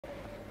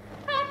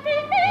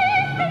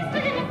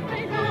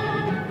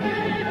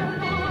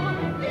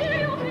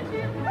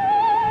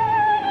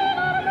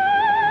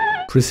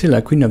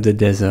Priscilla, Queen of the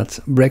Desert,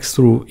 breaks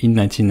through in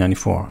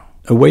 1994.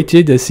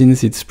 Awaited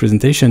since its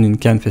presentation in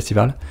Cannes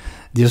Festival,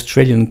 the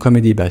Australian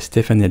comedy by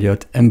Stephan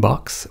Elliott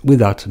embarks,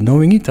 without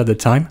knowing it at the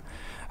time,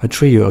 a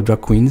trio of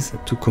drag queens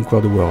to conquer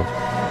the world.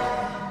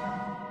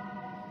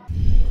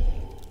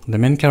 The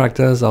main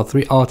characters are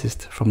three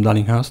artists from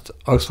Darlinghurst,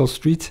 Oxford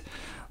Street,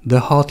 the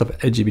heart of the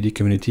LGBT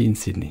community in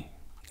Sydney.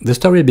 The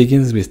story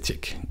begins with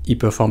Tick. He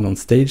performed on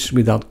stage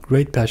without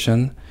great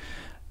passion,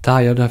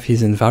 tired of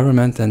his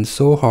environment and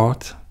so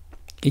hurt,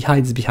 he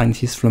hides behind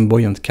his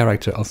flamboyant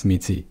character of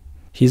Mitzi.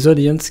 His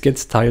audience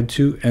gets tired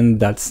too, and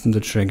that's the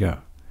trigger.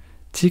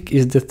 Tick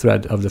is the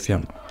thread of the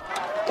film.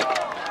 Are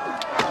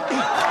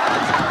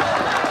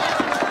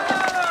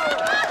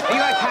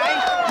you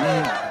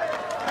okay?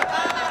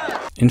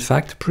 In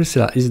fact,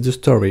 Priscilla is the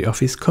story of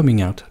his coming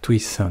out to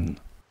his son.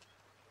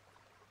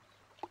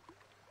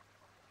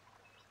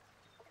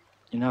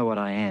 You know what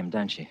I am,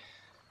 don't you?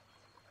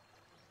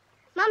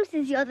 Mum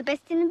says you're the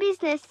best in the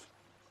business.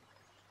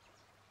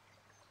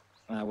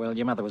 Well,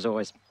 your mother was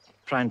always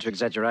prone to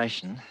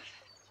exaggeration.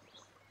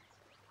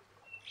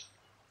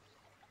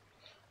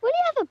 Will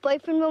you have a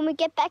boyfriend when we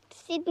get back to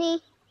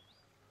Sydney?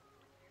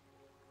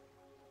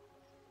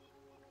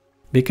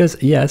 Because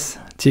yes,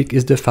 Tick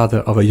is the father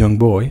of a young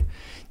boy.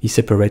 He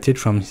separated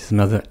from his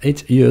mother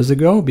 8 years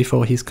ago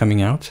before his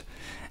coming out,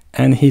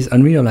 and his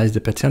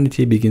unrealized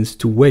paternity begins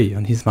to weigh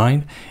on his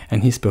mind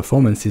and his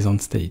performances on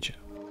stage.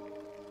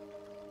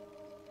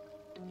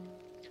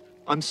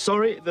 I'm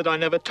sorry that I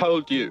never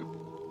told you.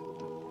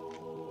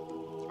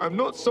 I'm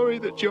not sorry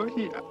that you're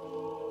here.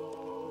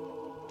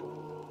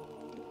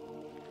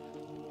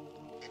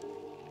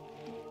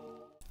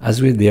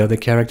 As with the other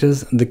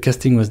characters, the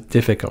casting was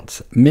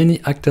difficult. Many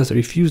actors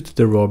refused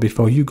the role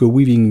before Hugo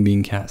Weaving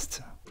being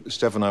cast.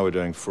 Steph and I were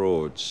doing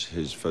Frauds,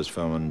 his first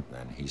film, and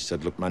he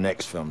said, look, my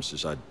next film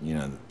is,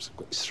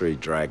 three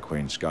drag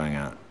queens going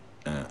out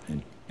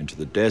into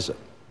the desert.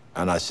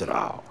 And I said,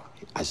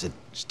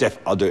 Steph,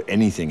 I'll do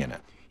anything in it.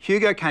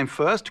 Hugo came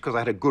first because I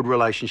had a good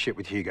relationship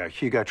with Hugo.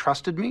 Hugo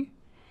trusted me.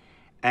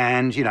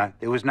 And,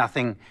 there was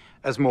nothing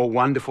as more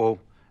wonderful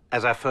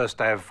as our first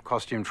day of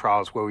costume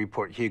trials where we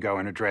put Hugo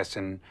in a dress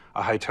in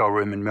a hotel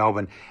room in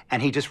Melbourne,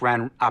 and he just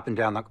ran up and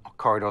down the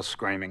corridors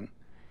screaming.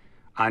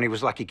 And he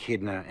was like a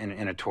kid in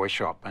a toy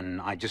shop, and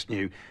I just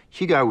knew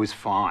Hugo was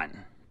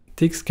fine.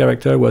 Tick's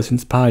character was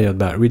inspired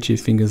by Richie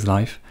Finger's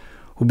life,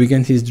 who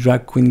began his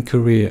drag queen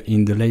career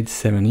in the late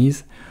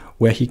 70s,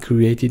 where he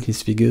created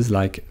his figures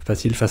like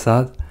Facile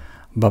Facade,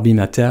 Barbie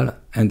Mattel,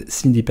 and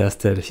Cindy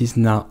Pastel, his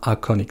now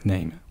iconic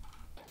name.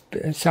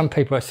 Some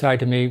people say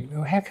to me,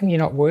 well, how come you're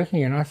not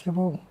working? And I said,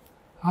 well,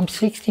 I'm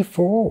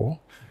 64.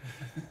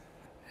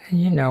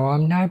 And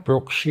I'm no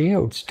Brooke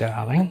Shields,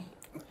 darling.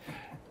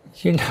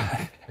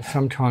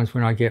 Sometimes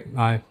when I get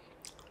I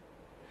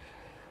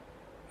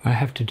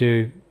have to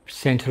do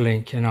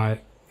Centrelink, and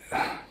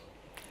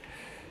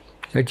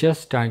they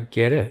just don't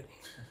get it.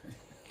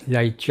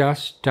 They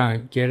just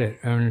don't get it.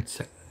 And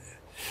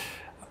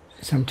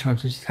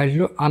sometimes I say,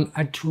 look, I'm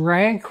a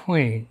drag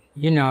queen,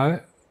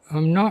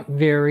 I'm not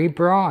very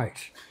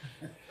bright.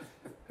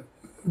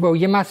 Well,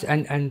 you must,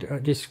 and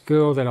this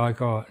girl that I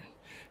got,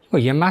 well,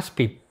 you must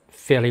be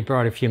fairly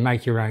bright if you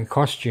make your own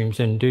costumes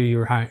and do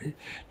your own.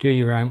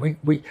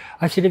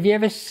 I said, have you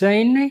ever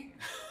seen me?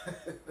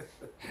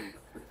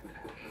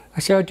 I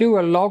said, I do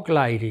a log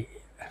lady.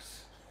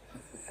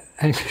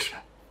 And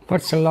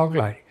what's a log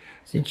lady?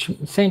 I said,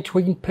 seen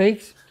Twin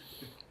Peaks?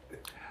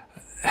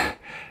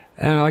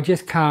 And I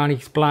just can't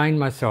explain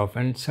myself.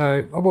 And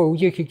so, well,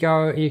 you could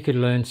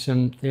learn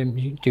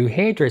you do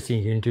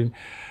hairdressing, you can do,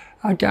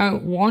 I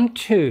don't want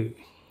to,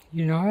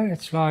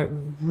 it's like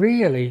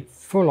really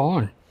full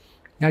on.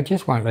 They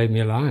just won't leave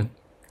me alone.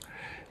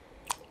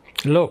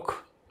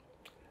 Look,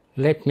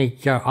 let me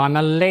go. I'm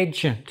a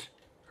legend,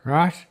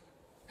 right?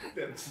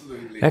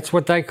 Absolutely. That's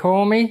what they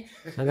call me,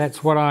 so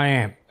that's what I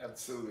am.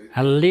 Absolutely.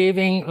 A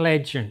living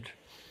legend.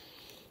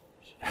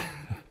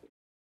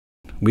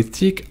 With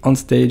Tick on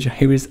stage,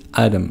 here is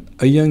Adam,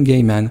 a young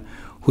gay man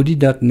who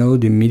did not know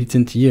the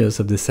militant years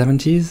of the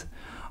 70s,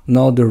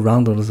 nor the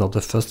roundels of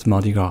the first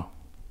Mardi Gras.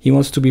 He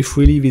wants to be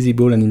freely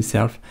visible and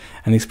himself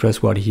and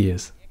express what he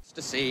is.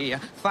 Ecstasy,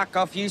 fuck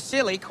off you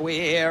silly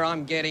queer,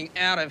 I'm getting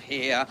out of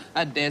here,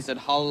 a desert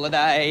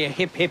holiday,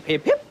 hip hip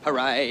hip hip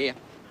hooray.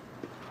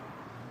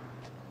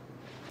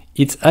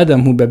 It's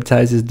Adam who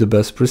baptizes the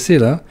bus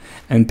Priscilla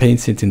and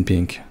paints it in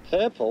pink.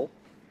 Purple?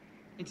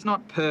 It's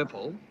not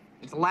purple,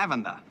 it's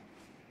lavender.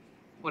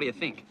 What do you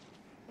think?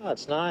 Oh,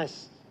 it's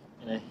nice,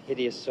 in a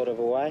hideous sort of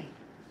a way.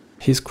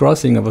 His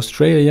crossing of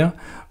Australia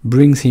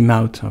brings him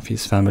out of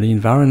his family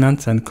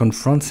environment and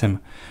confronts him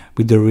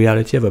with the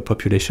reality of a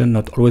population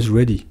not always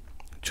ready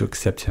to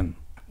accept him.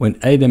 When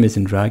Adam is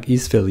in drag,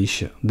 he's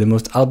Felicia, the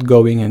most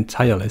outgoing and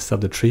tireless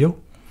of the trio,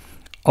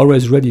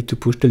 always ready to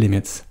push the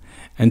limits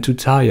and to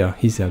tire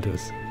his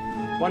elders.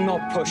 One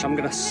more push, I'm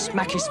gonna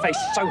smack his face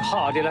so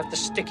hard he'll have to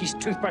stick his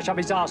toothbrush up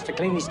his arse to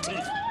clean his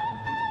teeth.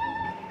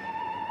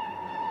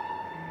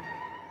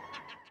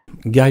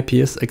 Guy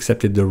Pearce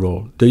accepted the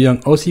role. The young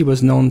Aussie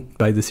was known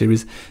by the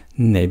series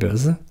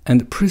Neighbours,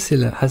 and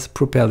Priscilla has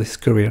propelled his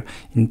career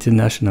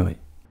internationally.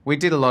 We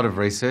did a lot of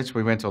research.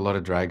 We went to a lot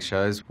of drag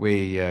shows.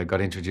 We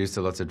got introduced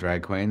to lots of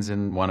drag queens,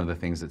 and one of the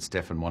things that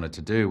Stephan wanted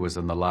to do was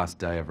on the last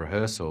day of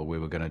rehearsal, we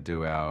were going to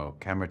do our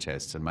camera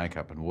tests and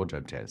makeup and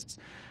wardrobe tests.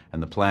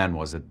 And the plan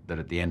was that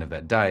at the end of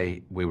that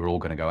day, we were all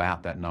going to go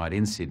out that night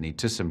in Sydney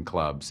to some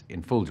clubs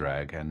in full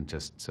drag and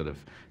just sort of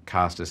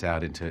cast us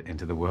out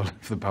into the world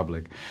of the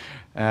public,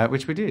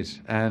 which we did.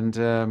 And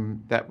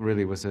that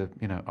really was a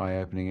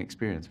eye-opening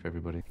experience for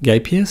everybody. Guy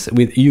Pearce,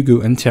 with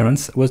Hugo and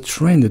Terence, was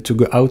trained to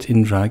go out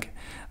in drag.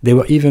 They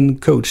were even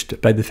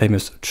coached by the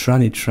famous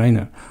tranny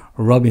trainer,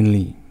 Robin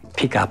Lee.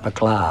 Pick up a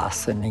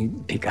glass, and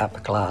he'd pick up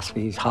a glass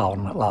with his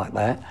holding it like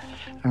that.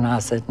 And I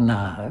said,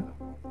 no.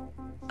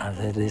 I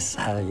said, this is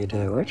how you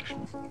do it.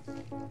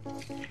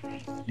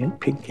 He'd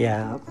pick you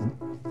up.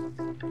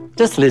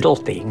 Just little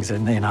things,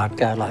 and then I'd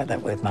go like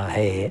that with my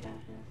hair.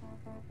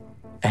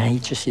 And he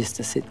just used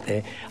to sit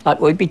there. Like,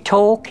 we'd be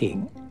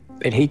talking,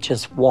 but he'd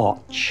just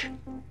watch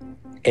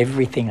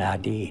everything I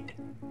did.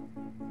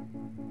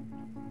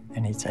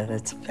 And he'd say,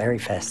 that's very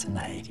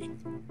fascinating.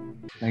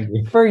 Thank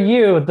you. For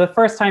you, the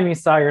first time you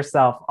saw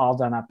yourself all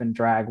done up in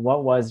drag,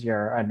 what was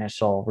your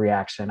initial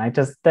reaction?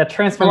 That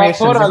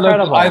transformation is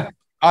incredible.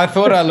 I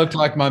thought I looked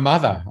like my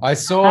mother. I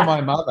saw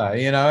my mother,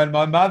 and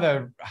my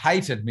mother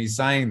hated me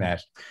saying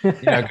that,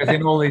 because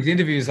in all these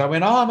interviews I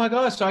went, oh my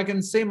gosh, I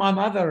can see my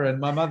mother. And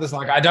my mother's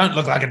like, I don't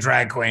look like a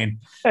drag queen.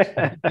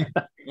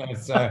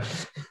 So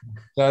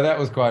that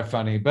was quite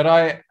funny.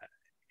 But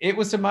it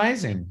was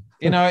amazing,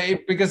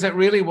 because it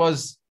really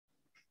was.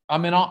 I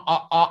mean,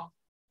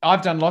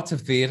 I've done lots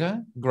of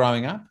theatre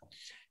growing up.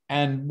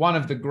 And one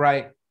of the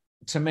great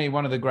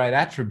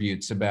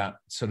attributes about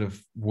sort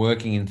of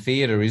working in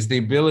theatre is the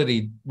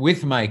ability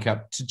with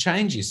makeup to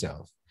change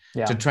yourself,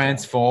 to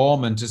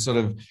transform and to sort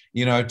of,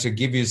 to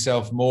give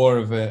yourself more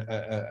of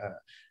an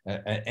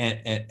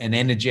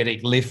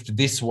energetic lift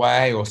this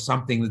way, or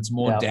something that's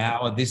more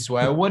dour this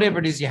way, or whatever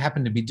it is you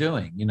happen to be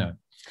doing,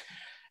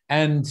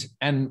 And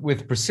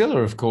with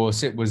Priscilla, of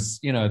course, it was,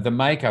 the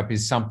makeup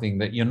is something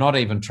that you're not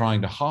even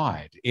trying to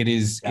hide. It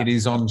is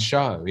on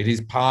show. It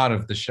is part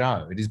of the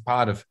show. It is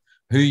part of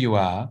who you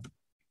are.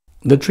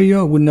 The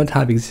trio would not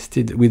have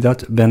existed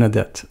without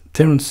Bernadette.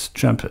 Terence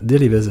Trump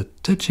delivers a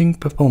touching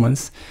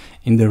performance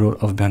in the role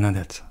of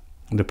Bernadette.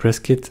 The press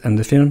kit and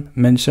the film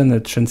mention a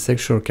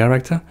transsexual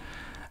character,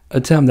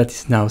 a term that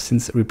is now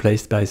since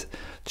replaced by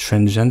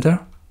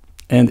transgender,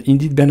 and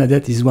indeed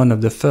Bernadette is one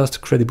of the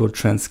first credible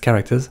trans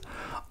characters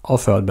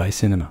offered by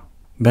cinema.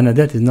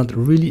 Bernadette is not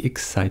really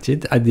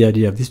excited at the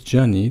idea of this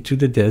journey to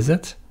the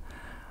desert,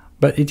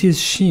 but it is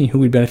she who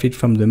will benefit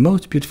from the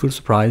most beautiful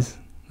surprise,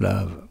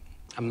 love.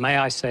 And may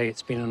I say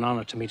it's been an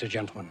honor to meet a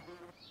gentleman.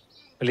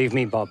 Believe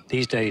me, Bob,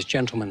 these days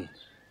gentlemen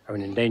are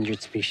an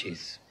endangered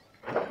species.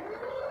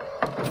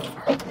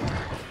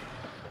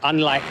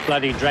 Unlike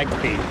bloody drag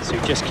queens who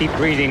just keep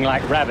breeding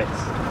like rabbits.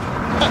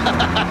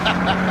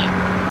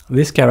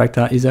 This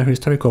character is a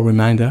historical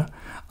reminder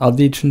of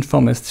the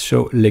transformist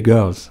show Les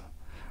Girls,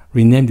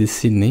 renamed in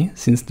Sydney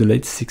since the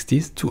late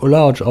 60s to a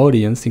large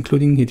audience,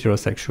 including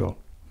heterosexual.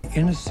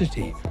 Inner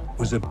city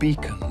was a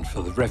beacon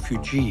for the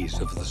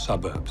refugees of the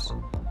suburbs,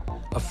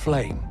 a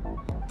flame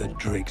that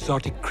drew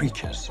exotic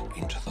creatures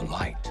into the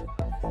light.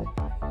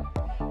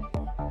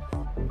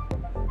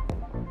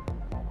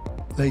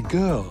 Les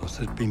Girls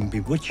had been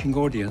bewitching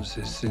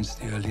audiences since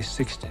the early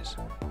 60s.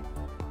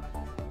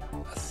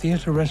 A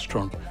theatre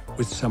restaurant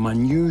with some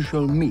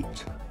unusual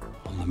meat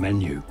on the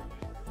menu.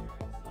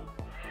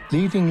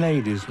 Leading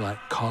ladies like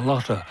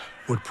Carlotta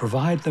would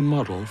provide the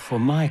model for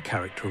my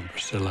character in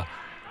Priscilla,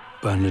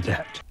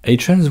 Bernadette. A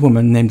trans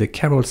woman named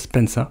Carol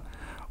Spencer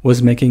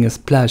was making a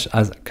splash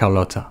as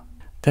Carlotta.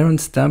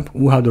 Terence Stamp,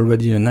 who had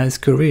already a nice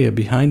career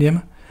behind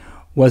him,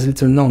 was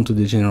little known to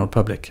the general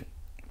public.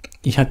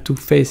 He had to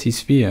face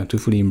his fear to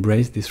fully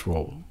embrace this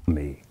role.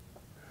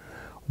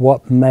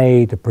 What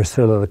made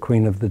Priscilla, the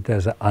Queen of the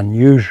Desert,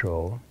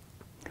 unusual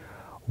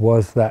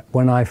was that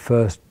when I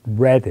first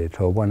read it,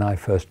 or when I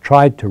first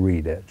tried to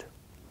read it,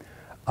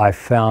 I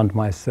found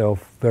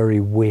myself very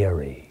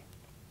weary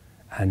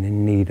and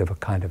in need of a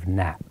kind of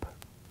nap.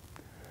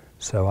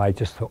 So I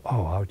just thought,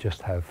 oh, I'll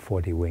just have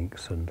 40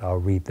 winks and I'll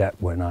read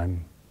that when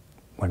I'm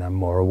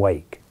more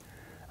awake.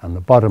 And the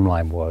bottom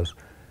line was,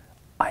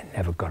 I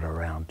never got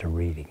around to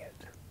reading it.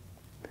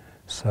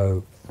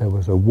 So there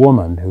was a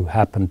woman who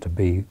happened to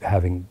be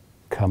having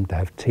come to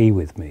have tea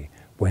with me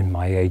when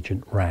my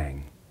agent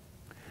rang.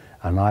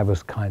 And I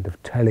was kind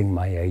of telling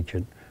my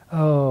agent,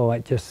 oh, I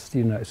just,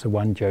 it's a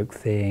one-joke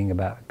thing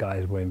about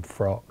guys wearing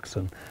frocks,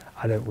 and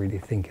I don't really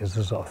think it's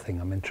the sort of thing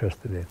I'm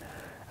interested in.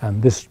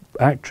 And this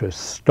actress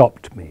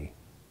stopped me,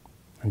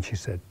 and she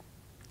said,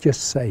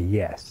 just say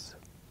yes.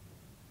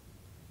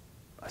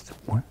 I said,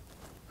 what?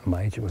 And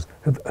my agent was,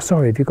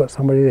 sorry, have you got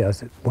somebody there? I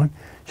said, what?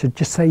 She said,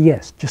 just say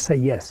yes, just say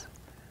yes.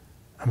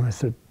 And I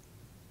said,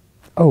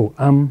 oh,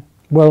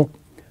 well,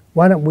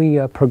 why don't we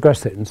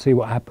progress it and see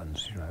what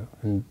happens,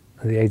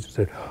 the agent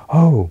said,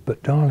 "Oh,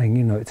 but darling,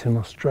 you know, it's in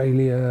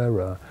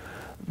Australia,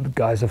 the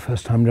guy's a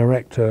first-time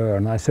director."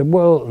 And I said,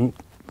 well, and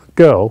the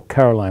girl,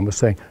 Caroline, was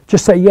saying,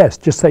 just say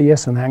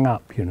yes and hang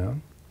up, you know.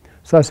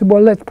 So I said,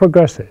 well, let's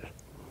progress it.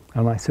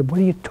 And I said, what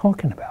are you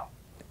talking about?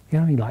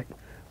 You know, like,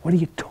 what are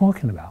you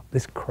talking about?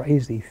 This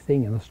crazy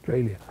thing in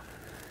Australia.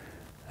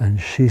 And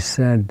she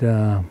said,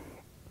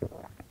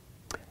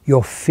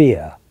 your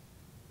fear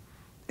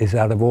is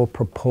out of all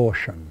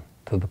proportion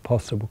to the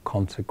possible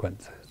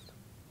consequences.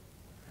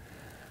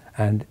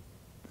 And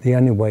the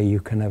only way you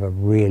can ever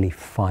really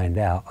find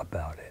out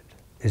about it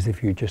is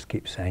if you just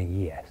keep saying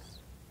yes.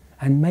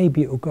 And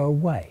maybe it will go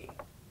away.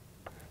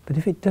 But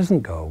if it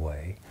doesn't go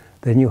away,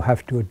 then you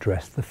have to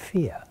address the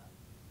fear.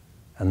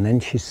 And then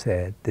she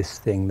said this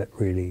thing that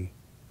really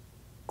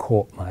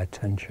caught my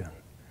attention.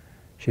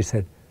 She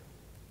said,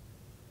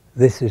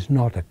 this is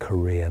not a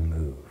career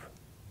move.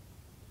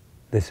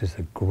 This is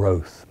a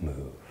growth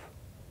move.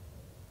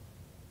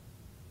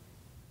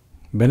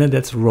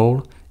 Bernadette's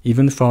role,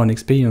 even for an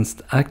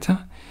experienced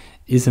actor,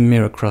 is a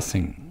mirror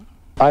crossing.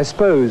 I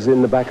suppose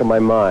in the back of my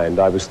mind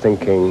I was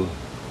thinking,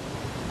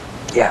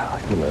 yeah,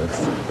 you know,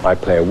 if I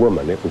play a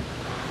woman, it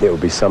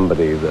would be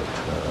somebody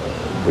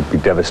that would be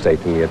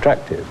devastatingly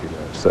attractive, you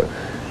know. So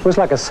it was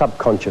like a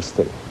subconscious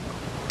thing.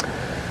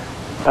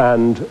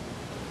 And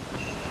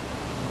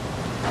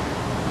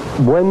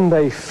when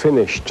they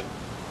finished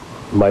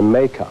my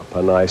makeup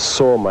and I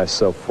saw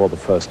myself for the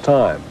first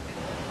time,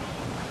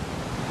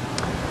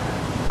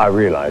 I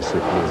realized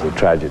it was a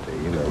tragedy,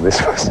 you know.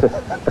 This was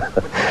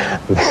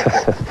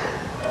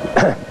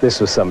this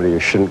was somebody who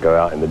shouldn't go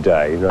out in the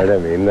day, you know what I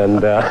mean?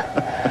 And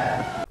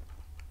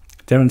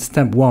Terence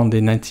Stamp won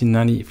the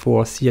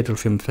 1994 Seattle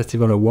Film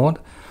Festival Award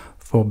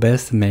for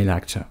Best Male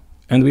Actor.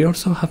 And we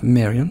also have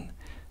Marion,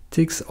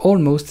 Tick's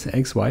almost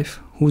ex-wife,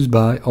 who's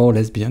bi or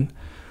lesbian,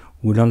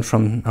 who learned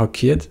from her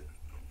kid,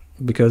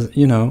 because,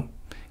 you know,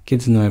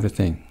 kids know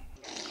everything.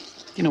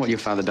 Do you know what your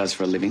father does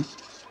for a living?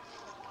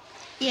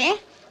 Yeah?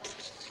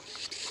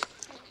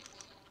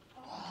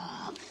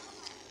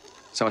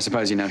 So I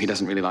suppose you know he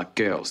doesn't really like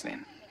girls,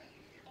 then?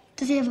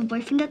 Does he have a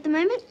boyfriend at the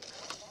moment?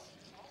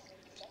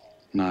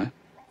 No.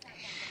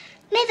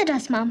 Neither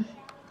does Mum.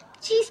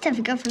 She used to have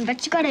a girlfriend,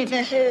 but she got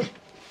over her.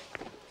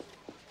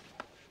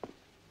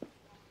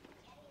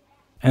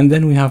 And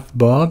then we have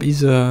Bob.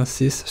 He's a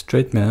cis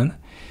straight man.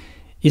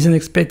 He's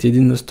unexpected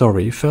in the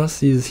story.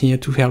 First, he's here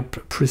to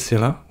help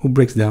Priscilla, who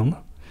breaks down,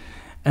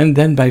 and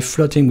then by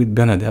flirting with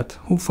Bernadette,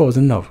 who falls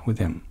in love with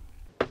him.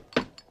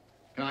 Can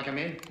I come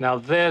in? Now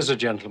there's a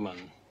gentleman.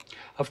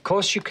 Of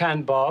course you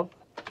can, Bob.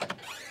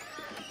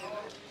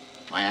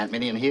 My Aunt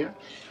Minnie in here?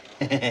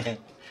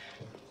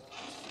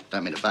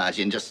 Don't mean to barge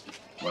in, just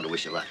want to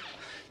wish you luck.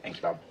 Thank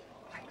you, Bob.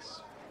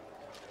 Thanks.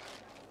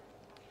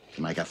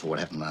 To make up for what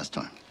happened last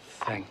time.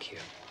 Thank you.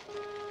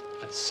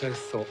 That's so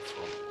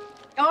thoughtful.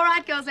 All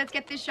right, girls, let's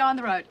get this show on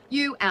the road.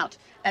 You out.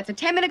 That's a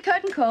 10-minute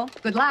curtain call.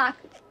 Good luck.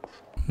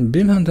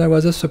 Bill Hunter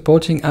was a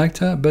supporting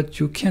actor, but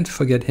you can't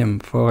forget him.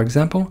 For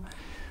example,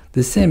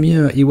 the same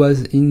year he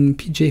was in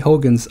P.J.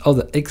 Hogan's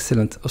other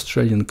excellent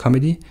Australian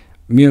comedy,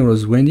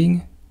 Muriel's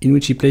Wedding, in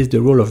which he plays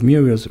the role of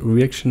Muriel's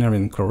reactionary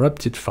and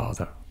corrupted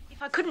father.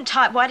 If I couldn't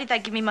type, why did they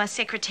give me my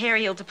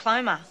secretarial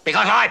diploma?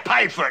 Because I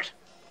paid for it.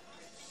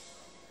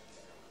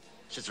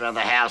 Sits around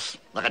the house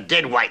like a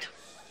dead weight.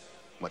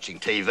 Watching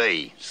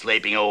TV,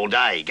 sleeping all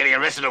day, getting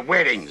arrested at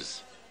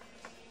weddings.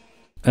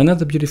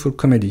 Another beautiful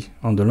comedy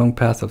on the long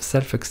path of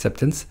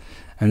self-acceptance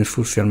and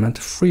fulfillment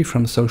free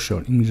from social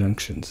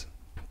injunctions.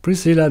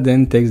 Priscilla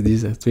then takes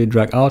these three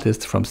drag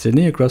artists from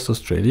Sydney across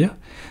Australia,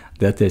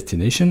 their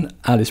destination,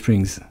 Alice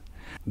Springs.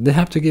 They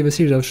have to give a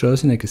series of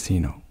shows in a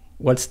casino.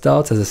 What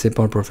starts as a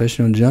simple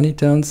professional journey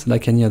turns,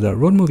 like any other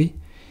road movie,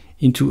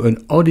 into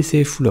an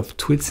odyssey full of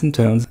twists and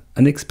turns,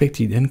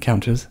 unexpected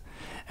encounters,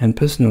 and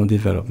personal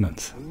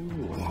developments.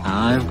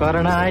 I've got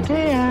an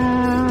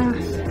idea.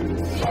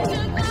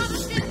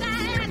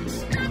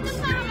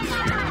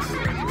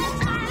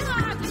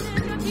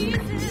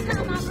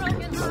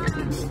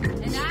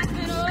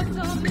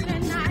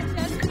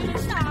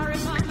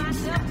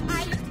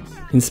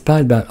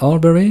 Inspired by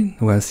Albury,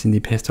 where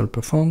Sydney Pistol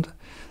performed,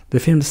 the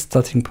film's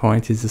starting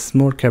point is a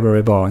small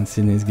cabaret bar in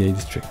Sydney's gay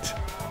district.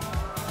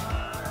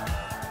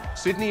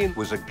 Sydney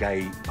was a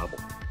gay bubble.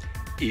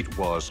 It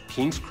was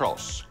King's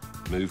Cross,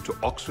 moved to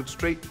Oxford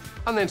Street,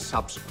 and then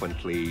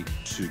subsequently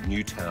to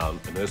Newtown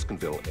and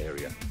Erskineville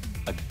area.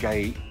 A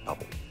gay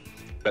bubble.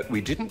 But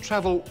we didn't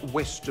travel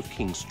west of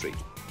King Street.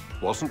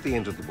 It wasn't the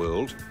end of the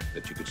world,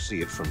 but you could see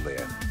it from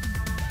there.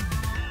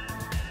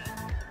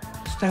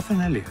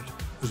 Stephan Elliott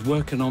was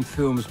working on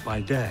films by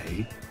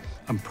day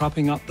and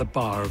propping up the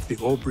bar of the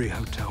Albury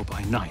Hotel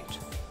by night.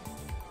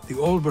 The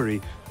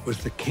Albury was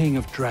the king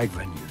of drag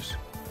venues,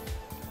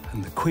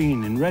 and the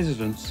queen in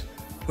residence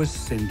was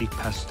Cindy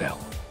Pastel.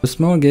 A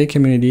small gay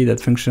community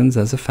that functions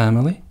as a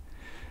family,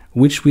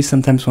 which we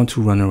sometimes want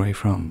to run away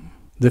from.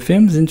 The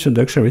film's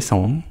introductory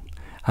song,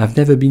 I've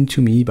Never Been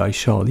to Me by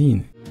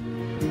Charlene,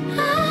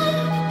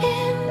 I've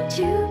been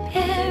to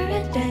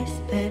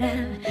paradise, but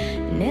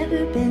I've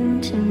never been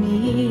given to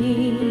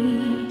me.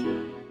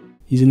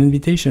 Is an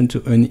invitation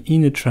to an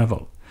inner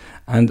travel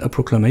and a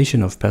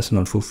proclamation of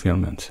personal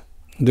fulfillment.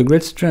 The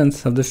great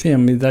strength of the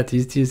film is that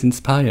it is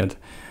inspired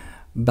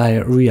by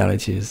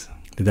realities.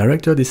 The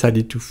director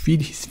decided to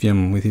feed his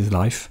film with his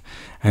life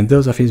and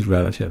those of his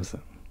relatives.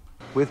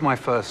 With my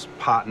first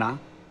partner,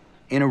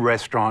 in a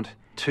restaurant,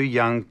 two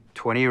young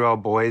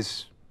 20-year-old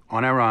boys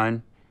on our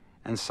own,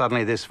 and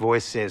suddenly this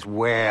voice says,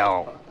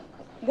 well...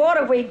 What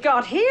have we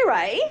got here,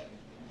 eh?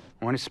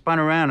 When I spun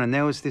around and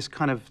there was this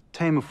kind of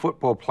team of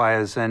football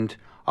players and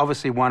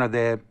obviously one of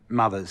their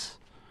mothers,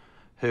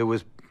 who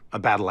was a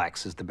battle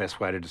axe is the best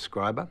way to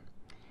describe her.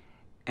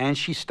 And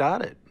she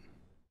started.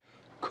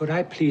 Could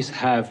I please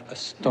have a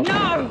stop?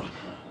 No!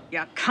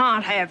 You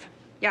can't have.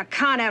 You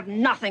can't have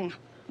nothing.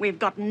 We've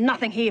got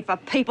nothing here for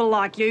people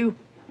like you.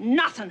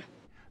 Nothing.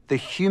 The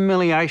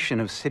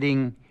humiliation of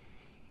sitting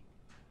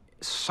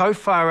so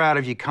far out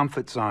of your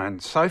comfort zone,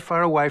 so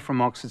far away from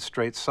Oxford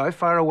Street, so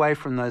far away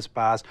from those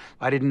bars,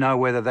 I didn't know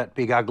whether that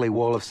big ugly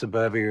wall of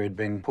suburbia had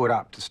been put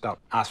up to stop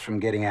us from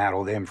getting out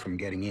or them from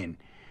getting in.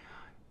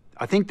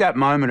 I think that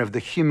moment of the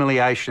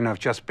humiliation of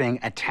just being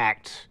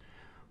attacked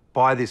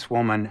by this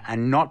woman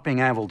and not being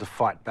able to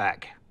fight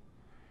back,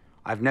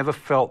 I've never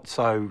felt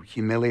so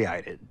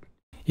humiliated.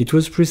 It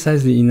was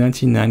precisely in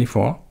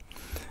 1994,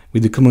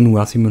 with the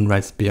Commonwealth Human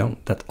Rights Bill,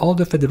 that all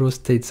the federal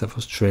states of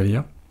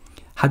Australia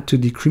had to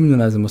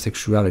decriminalise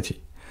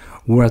homosexuality,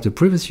 whereas the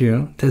previous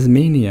year,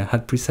 Tasmania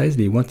had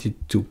precisely wanted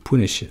to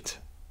punish it.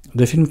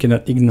 The film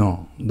cannot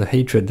ignore the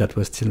hatred that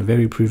was still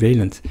very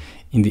prevalent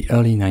in the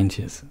early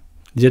 90s.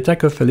 The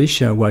attack of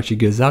Felicia while she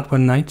goes out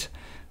one night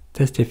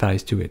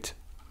testifies to it.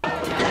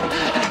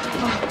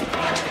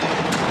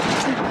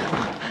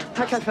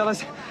 Okay,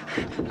 fellas,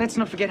 let's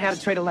not forget how to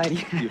treat a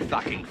lady. You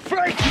fucking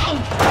freak!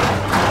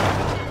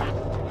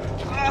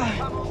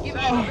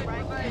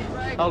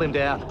 Hold him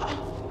down.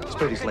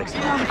 Spread his legs.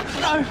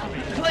 No,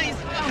 please.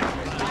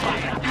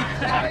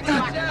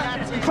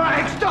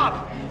 Frank,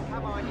 stop!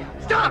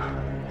 Stop!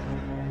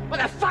 What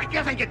the fuck do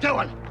you think you're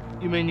doing?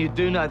 You mean you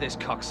do know this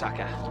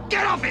cocksucker?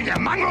 Get off him, you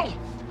mongrel!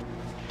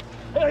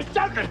 He's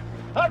joking,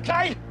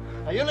 okay?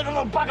 Now you leave a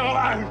little bugger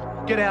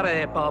alone. Get out of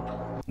there,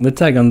 Bob. The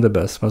tag on the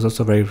bus was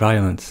also very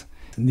violent.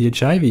 The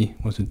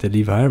HIV was a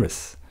deadly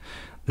virus.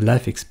 The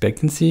life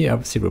expectancy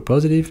of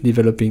seropositive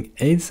developing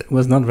AIDS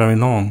was not very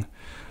long,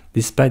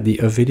 despite the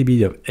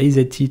availability of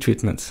AZT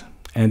treatments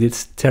and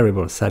its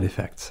terrible side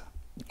effects.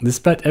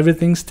 Despite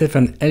everything,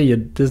 Stephan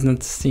Elliott does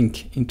not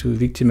sink into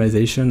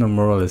victimization or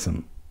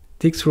moralism.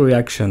 Dick's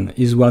reaction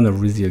is one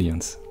of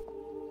resilience.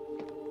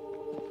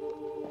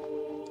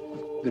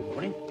 Good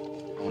morning.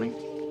 Morning.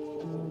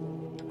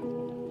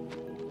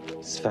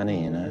 It's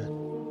funny, you know.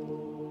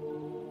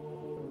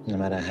 No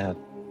matter how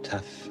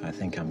tough I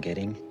think I'm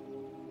getting,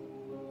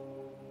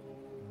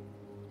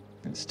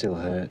 it still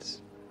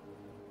hurts.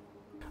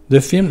 The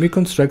film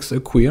reconstructs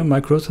a queer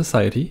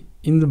micro-society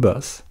in the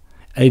bus.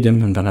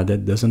 Adam and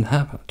Bernadette doesn't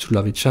have to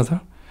love each other,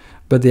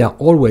 but they are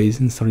always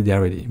in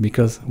solidarity,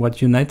 because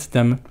what unites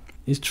them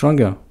is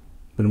stronger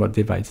than what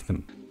divides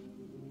them.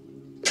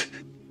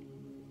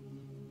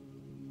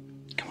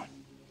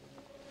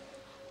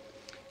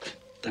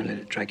 Don't let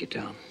it drag you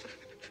down.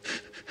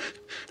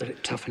 Let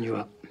it toughen you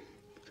up.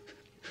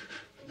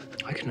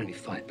 I can only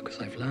fight because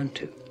I've learned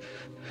to.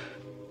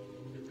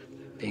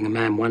 Being a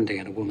man one day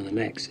and a woman the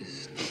next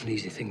is not an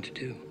easy thing to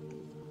do.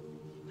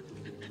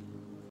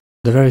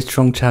 The very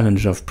strong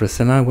challenge of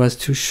Priscilla was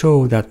to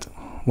show that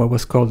what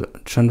was called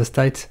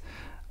transvestite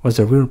was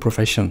a real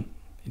profession.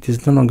 It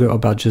is no longer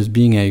about just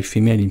being a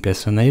female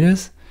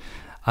impersonator,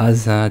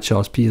 as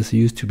Charles Pierce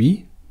used to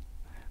be,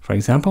 for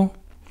example,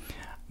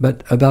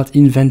 but about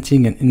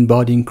inventing and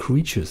embodying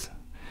creatures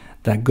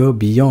that go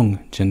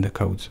beyond gender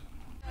codes.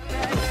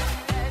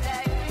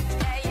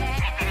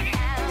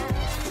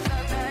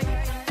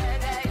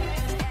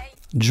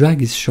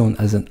 Drag is shown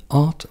as an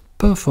art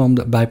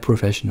performed by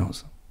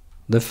professionals.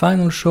 The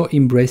final show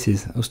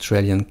embraces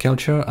Australian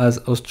culture as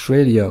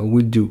Australia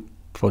will do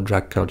for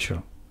drag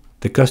culture.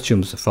 The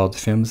costumes for the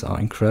films are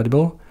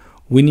incredible,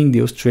 winning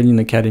the Australian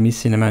Academy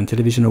Cinema and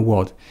Television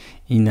Award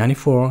in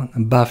 '94,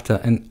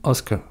 BAFTA and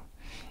Oscar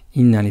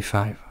in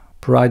 '95.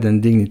 Pride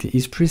and dignity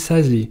is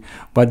precisely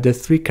what the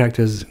three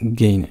characters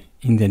gain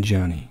in their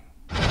journey.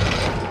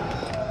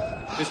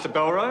 Mr.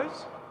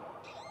 Belrose?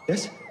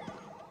 Yes?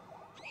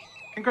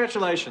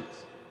 Congratulations.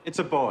 It's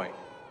a boy.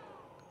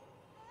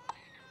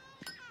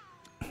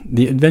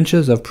 The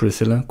Adventures of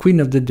Priscilla, Queen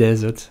of the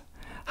Desert,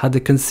 had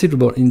a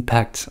considerable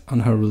impact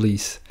on her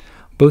release,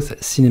 both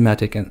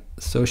cinematic and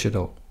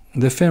societal.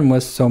 The film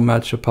was so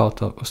much a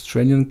part of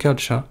Australian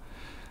culture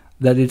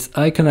that its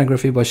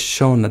iconography was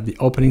shown at the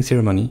opening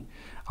ceremony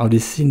of the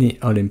Sydney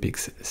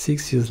Olympics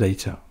 6 years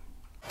later.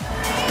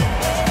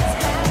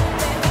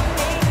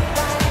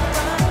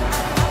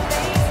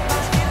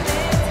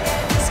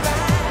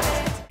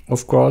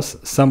 Of course,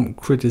 some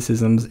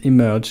criticisms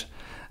emerge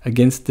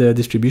against the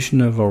distribution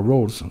of our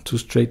roles to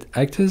straight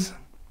actors,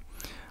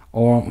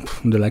 or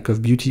the lack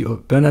of beauty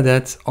of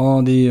Bernadette,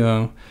 or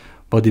the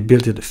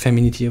body-built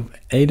femininity of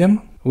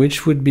Adam.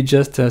 which would be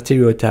just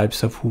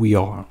stereotypes of who we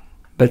are.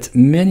 But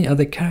many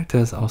other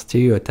characters are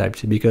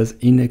stereotyped because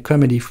in a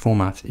comedy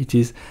format it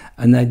is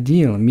an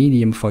ideal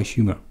medium for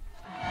humor.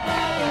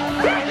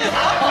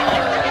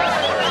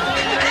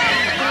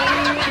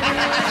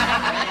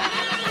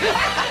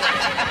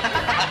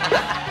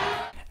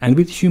 And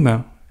with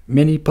humor,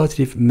 many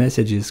positive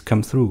messages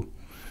come through,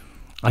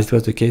 as it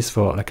was the case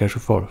for La Cage aux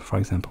Folles, for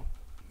example.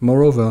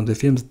 Moreover, the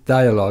film's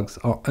dialogues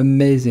are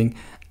amazing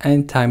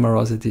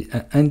anti-morosity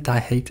and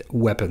anti-hate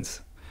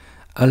weapons,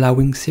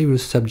 allowing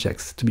serious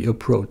subjects to be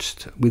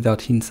approached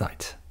without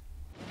hindsight.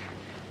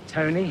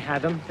 Tony,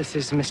 Adam, this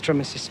is Mr.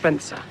 and Mrs.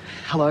 Spencer.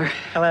 Hello.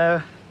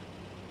 Hello.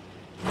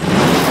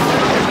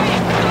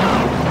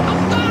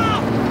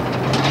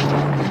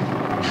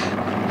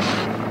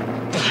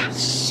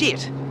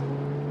 Shit!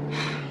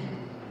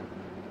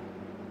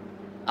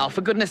 Oh,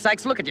 for goodness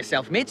sakes, look at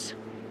yourself, Mitz.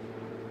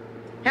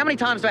 How many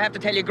times do I have to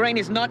tell you green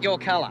is not your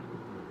colour?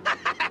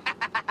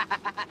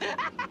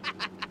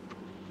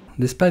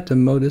 Despite a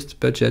modest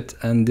budget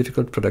and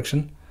difficult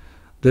production,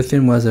 the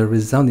film was a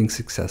resounding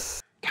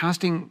success.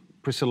 Casting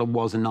Priscilla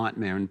was a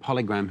nightmare, and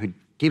Polygram, who'd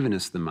given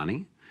us the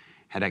money,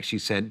 had actually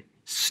said,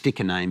 stick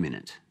a name in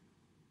it.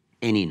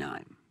 Any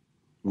name.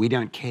 We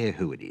don't care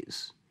who it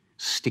is.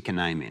 Stick a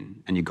name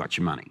in, and you got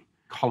your money.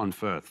 Colin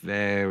Firth,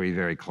 very,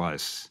 very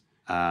close.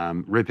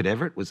 Rupert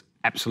Everett was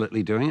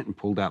absolutely doing it and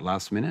pulled out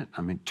last minute.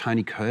 I mean,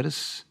 Tony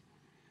Curtis,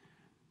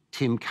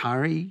 Tim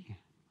Curry.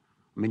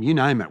 I mean, you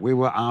name it. We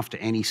were after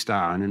any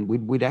star, and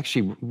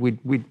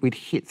we'd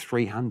hit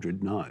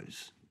 300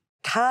 no's.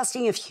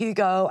 Casting of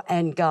Hugo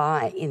and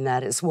Guy in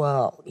that as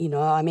well. You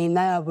know, I mean,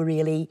 they were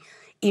really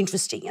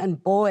interesting,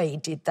 and boy,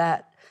 did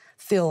that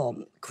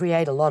film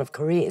create a lot of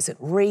careers. It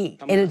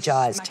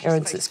re-energised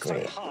Terence's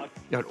career.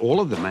 All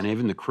of them, and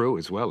even the crew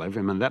as well.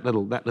 Everyone, that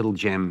little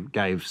gem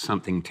gave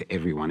something to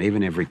everyone.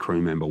 Even every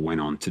crew member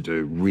went on to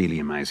do really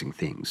amazing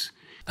things.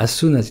 As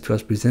soon as it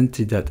was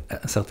presented at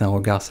a Certain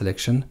Regard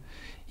selection,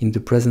 in the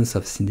presence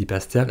of Cindy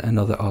Pastel and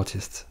other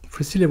artists,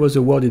 Priscilla was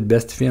awarded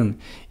Best Film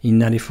in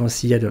 '94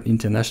 Seattle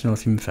International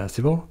Film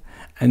Festival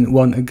and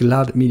won a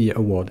GLAAD Media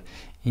Award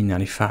in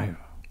 '95.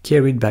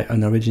 Carried by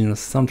an original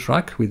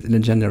soundtrack with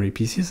legendary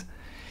pieces,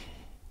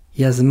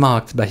 he is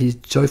marked by his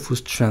joyful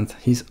strength,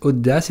 his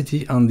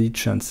audacity on the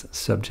trans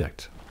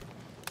subject.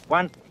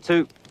 1,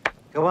 2,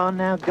 go on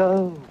now,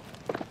 go.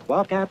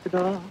 Walk out the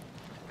door.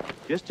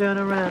 Just turn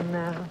around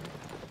now.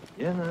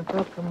 You're not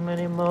welcome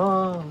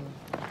anymore.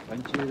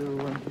 Want you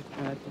the one who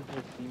tried to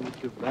hurt me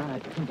with your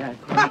right.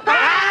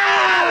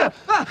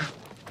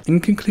 In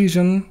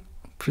conclusion,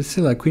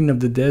 Priscilla, Queen of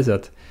the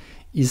Desert,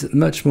 is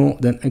much more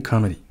than a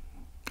comedy.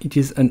 It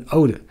is an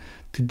ode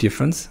to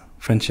difference,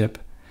 friendship,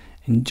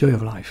 and joy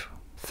of life.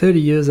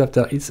 30 years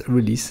after its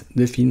release,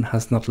 the film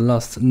has not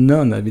lost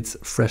none of its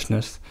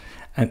freshness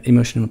and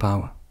emotional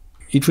power.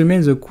 It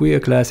remains a queer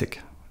classic,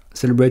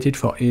 celebrated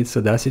for its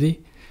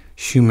audacity,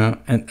 humor,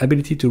 and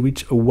ability to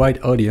reach a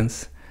wide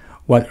audience,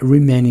 while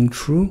remaining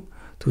true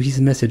to his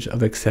message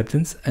of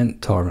acceptance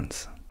and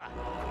tolerance.